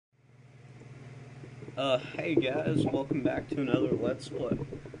Hey guys, welcome back to another Let's Play.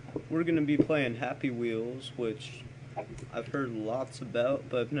 We're gonna be playing Happy Wheels, which I've heard lots about,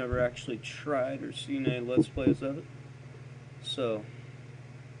 but I've never actually tried or seen any Let's Plays of it. So,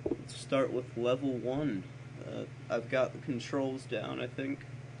 let's start with level 1. I've got the controls down, I think.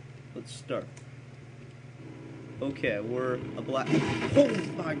 Let's start. Okay, we're a black... Oh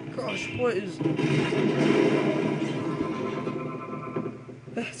my gosh, what is...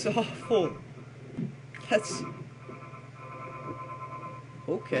 That's awful. That's...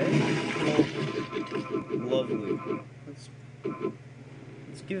 Okay. Well, lovely.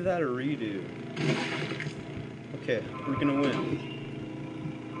 Let's give that a redo. Okay, we're gonna win.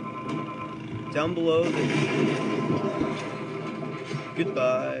 Down below,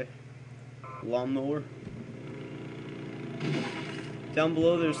 goodbye, lawnmower. Down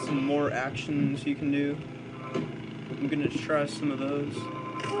below, there's some more actions you can do. I'm gonna try some of those.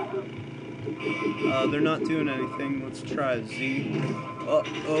 They're not doing anything. Let's try Z. Oh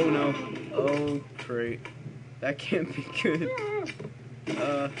no. Oh, great. That can't be good.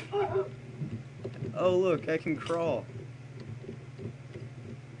 Oh look, I can crawl.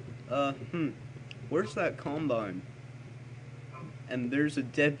 Where's that combine? And there's a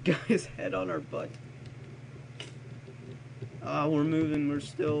dead guy's head on our butt. We're moving, we're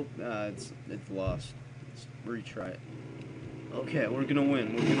still, it's lost. Let's retry it. Okay, we're gonna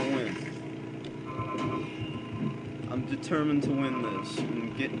win, I'm determined to win this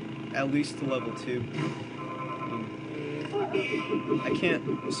and get at least to level 2. I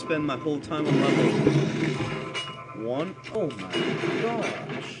can't spend my whole time on level 1. Oh my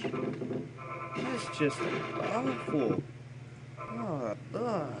gosh. That's just awful.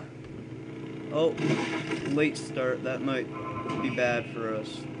 Oh, late start. That might be bad for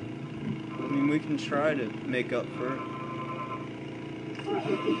us. I mean, we can try to make up for it.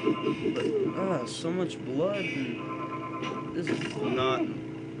 But, so much blood. This is not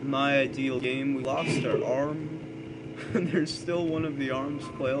my ideal game. We lost our arm. There's still one of the arms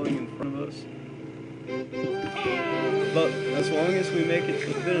flailing in front of us. But as long as we make it to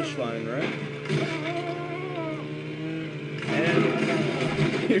the finish line, right? And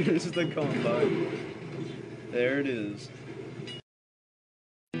here's the combine. There it is.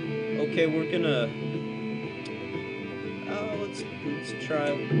 Okay, we're gonna... let's try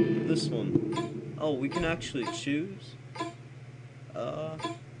this one. Oh, we can actually choose?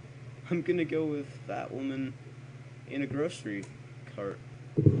 I'm gonna go with that woman in a grocery cart.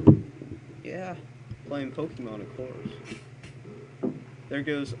 Yeah, playing Pokemon, of course. There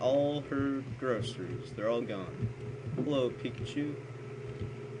goes all her groceries. They're all gone. Hello, Pikachu.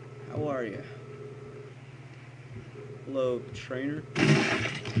 How are you? Hello, trainer.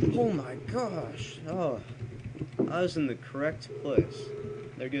 Oh my gosh. Oh, I was in the correct place.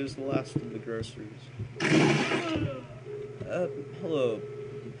 There goes the last of the groceries. Hello.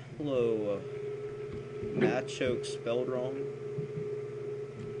 Hello, Machoke spelled wrong.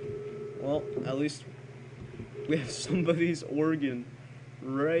 Well, at least we have somebody's organ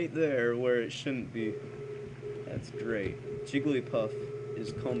right there where it shouldn't be. That's great. Jigglypuff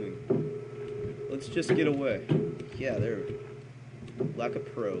is coming. Let's just get away. Yeah, there. Like a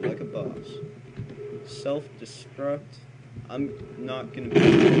pro, like a boss. Self-destruct. I'm not gonna be...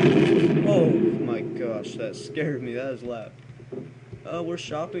 Oh my gosh, that scared me. That is loud. We're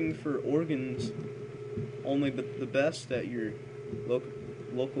shopping for organs. Only the best at your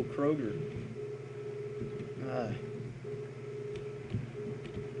local Kroger.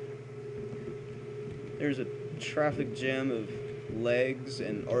 There's a traffic jam of legs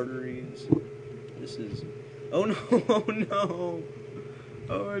and arteries. This is... Oh no! Oh no!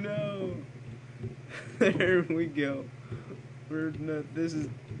 Oh no! There we go. We're not... This is...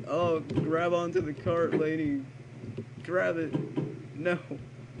 Oh, grab onto the cart, lady. Grab it. No.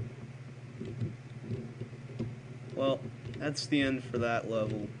 Well, that's the end for that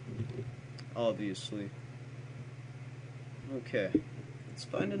level. Obviously. Okay. Let's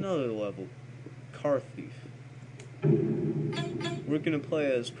find another level. Car thief. We're gonna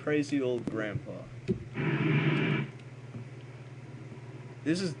play as crazy old grandpa.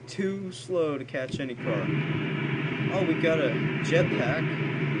 This is too slow to catch any car. Oh, we got a jetpack.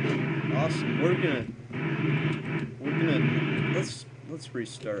 Awesome. We're gonna let's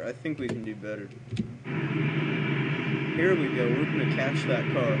restart. I think we can do better. Here we go. We're gonna catch that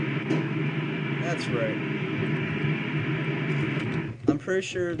car. That's right. I'm pretty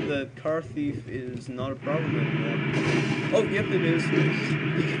sure the car thief is not a problem anymore. Oh, yep, it is.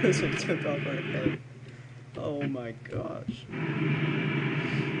 Because it took off our head. Oh my gosh.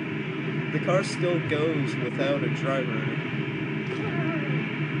 The car still goes without a driver in it.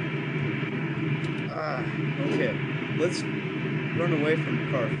 let's run away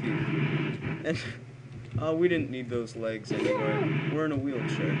from car thief. And we didn't need those legs anyway. We're in a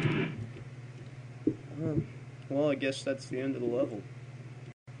wheelchair. Well, I guess that's the end of the level.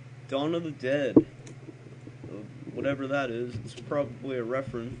 Dawn of the Dead. Whatever that is, it's probably a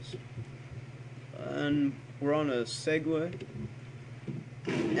reference. And we're on a Segway.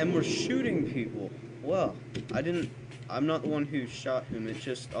 And we're shooting people. Well, I'm not the one who shot him, it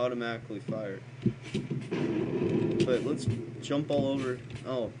just automatically fired. But let's jump all over.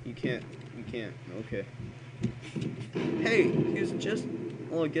 Oh, you can't, okay. Hey, he's just,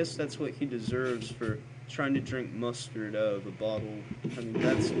 well, I guess that's what he deserves for trying to drink mustard out of a bottle. I mean,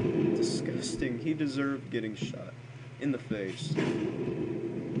 that's disgusting. He deserved getting shot in the face.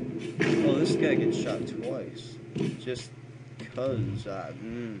 Oh, this guy gets shot twice. Just cause,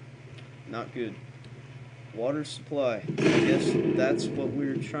 not good. Water supply. I guess that's what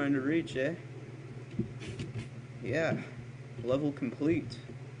we're trying to reach, eh? Yeah. Level complete.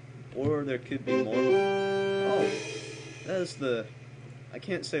 Or there could be more. Oh, that is the, I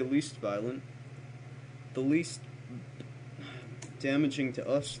can't say least violent, the least damaging to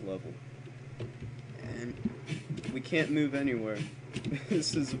us level. And we can't move anywhere.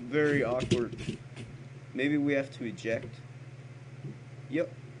 This is very awkward. Maybe we have to eject.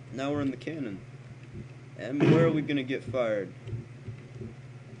 Yep, now we're in the cannon. And where are we gonna get fired?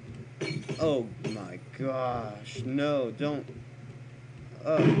 Oh my gosh, no, don't.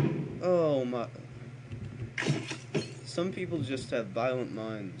 Oh my. Some people just have violent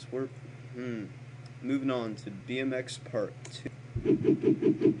minds. We're, moving on to BMX Part 2.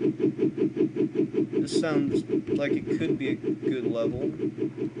 This sounds like it could be a good level.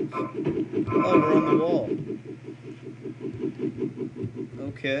 Oh, we're on the wall.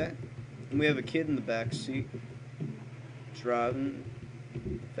 Okay. And we have a kid in the back seat. Driving.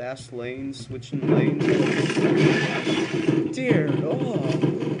 Fast lanes, switching lanes. Dear,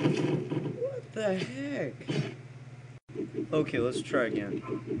 what the heck? Okay, let's try again.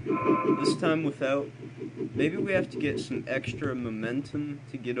 This time without. Maybe we have to get some extra momentum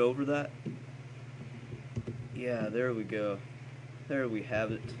to get over that. Yeah, there we go. There we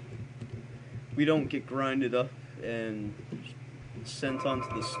have it. We don't get grinded up and sent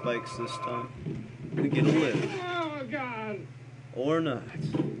onto the spikes this time. We get a lift. Oh, God! Or not.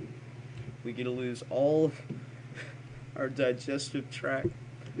 We get to lose all of our digestive tract.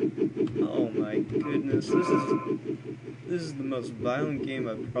 Oh my goodness, this is the most violent game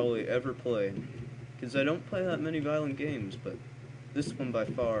I've probably ever played. Because I don't play that many violent games, but this one by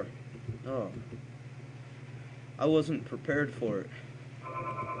far. Oh. I wasn't prepared for it.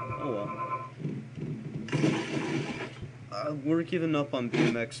 Oh well. We're giving up on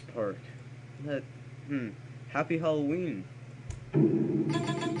BMX Park. Happy Halloween.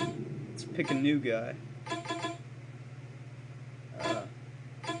 Let's pick a new guy.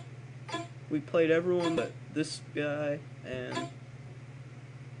 We played everyone but this guy and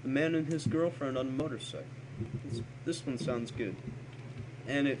the man and his girlfriend on a motorcycle. This one sounds good.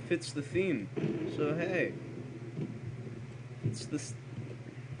 And it fits the theme. So hey. It's this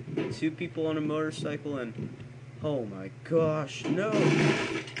two people on a motorcycle and oh my gosh, no!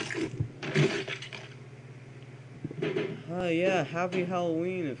 Yeah, happy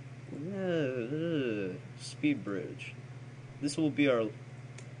Halloween. Speed bridge. This will be our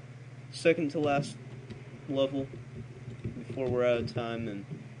second to last level before we're out of time, and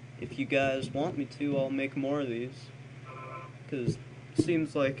if you guys want me to, I'll make more of these, because it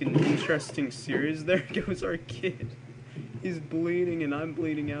seems like an interesting series. There goes our kid. He's bleeding and I'm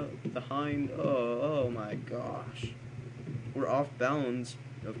bleeding out behind. Oh my gosh. We're off balance,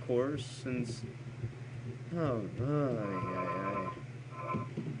 of course, since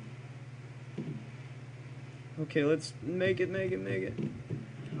okay, let's make it.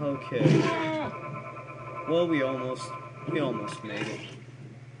 Okay. Well, we almost made it.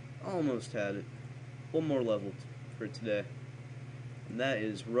 Almost had it. One more level for today. And that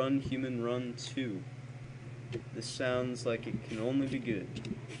is Run Human Run 2. This sounds like it can only be good.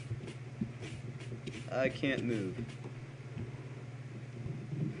 I can't move.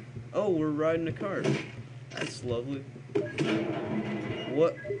 Oh, we're riding a cart. That's lovely.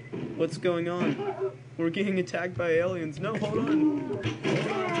 What's going on? We're getting attacked by aliens. No, hold on. Hold on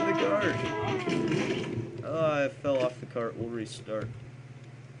to the cart. Oh, I fell off the cart. We'll restart.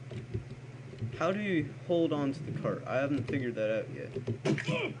 How do you hold on to the cart? I haven't figured that out yet.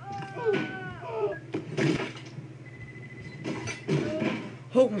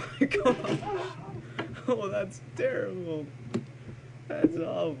 Oh my gosh. Oh, that's terrible. That's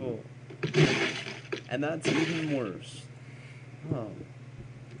awful. And that's even worse. Oh.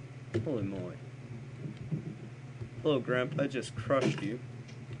 Holy moly. Hello, Grandpa. I just crushed you.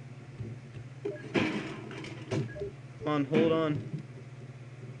 Come on, hold on.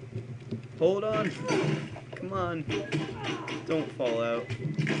 Hold on. Come on. Don't fall out.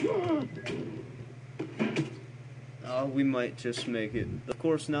 Oh, we might just make it. Of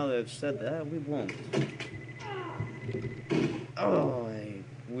course, now that I've said that, we won't. Oh,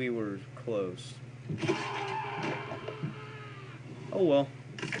 we were close. Oh well.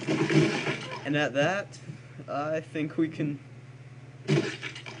 And at that, I think we can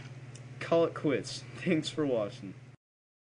call it quits. Thanks for watching.